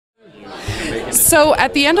So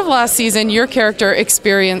at the end of last season, your character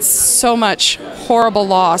experienced so much horrible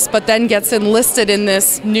loss, but then gets enlisted in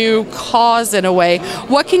this new cause in a way.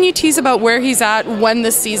 What can you tease about where he's at when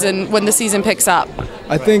the season picks up?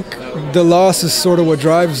 I think the loss is sort of what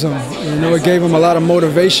drives him. You know, it gave him a lot of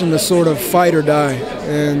motivation to sort of fight or die,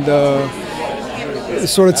 and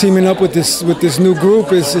sort of teaming up with this new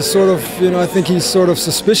group is sort of, you know, I think he's sort of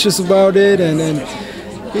suspicious about it, and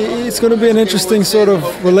it's going to be an interesting sort of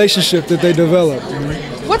relationship that they develop. You know?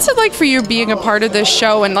 What's it like for you being a part of this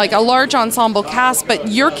show and like a large ensemble cast, but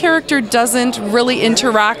your character doesn't really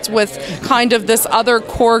interact with kind of this other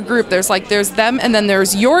core group? There's them and then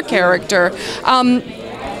there's your character.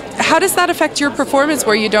 How does that affect your performance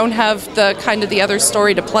where you don't have the other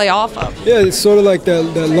story to play off of? Yeah, it's sort of like that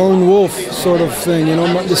lone wolf sort of thing, you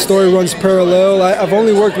know, the story runs parallel. I've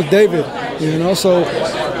only worked with David, you know, so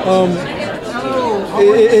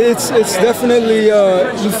it's definitely,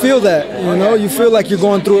 you feel that, you know, you feel like you're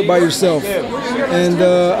going through it by yourself. And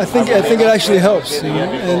I think it actually helps, you know?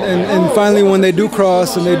 and finally when they do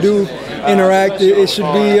cross and they do interact, it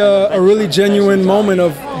should be a really genuine moment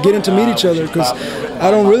of getting to meet each other, because I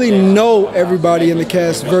don't really know everybody in the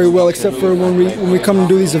cast very well, except for when we come and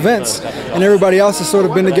do these events, and everybody else has sort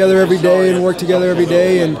of been together every day and worked together every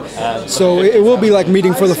day, and so it will be like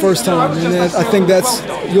meeting for the first time, and I think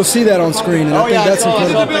you'll see that on screen, and I think that's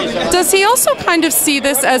incredible. Does he also kind of see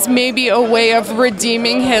this as maybe a way of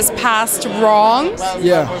redeeming his past wrongs?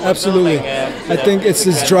 Yeah, absolutely. I think it's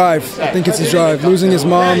his drive. Losing his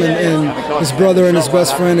mom and his brother and his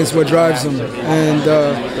best friend is what drives him, and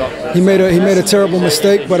he made a terrible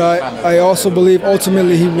mistake, but I also believe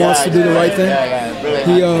ultimately he wants to do the right thing.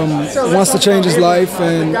 He wants to change his life,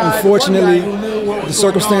 and unfortunately the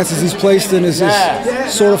circumstances he's placed in is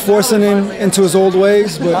just sort of forcing him into his old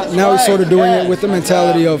ways, but now he's sort of doing it with the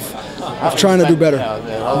mentality of trying to do better.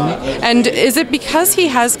 And is it because he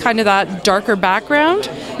has kind of that darker background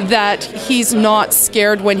that he's not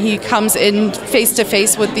scared when he comes in face to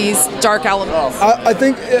face with these dark elements? I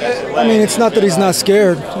think, I mean, it's not that he's not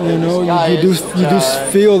scared, you know, you do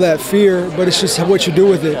feel that fear, but it's just what you do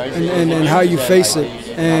with it and how you face it.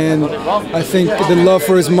 And I think the love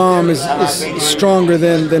for his mom is stronger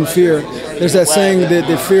than fear. There's that saying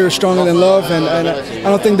that fear is stronger than love, and I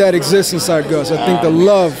don't think that exists inside Gus. I think the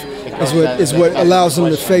love is what allows him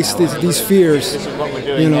to face these fears,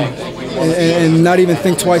 you know, and not even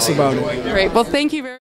think twice about it. Great. Well, thank you very much.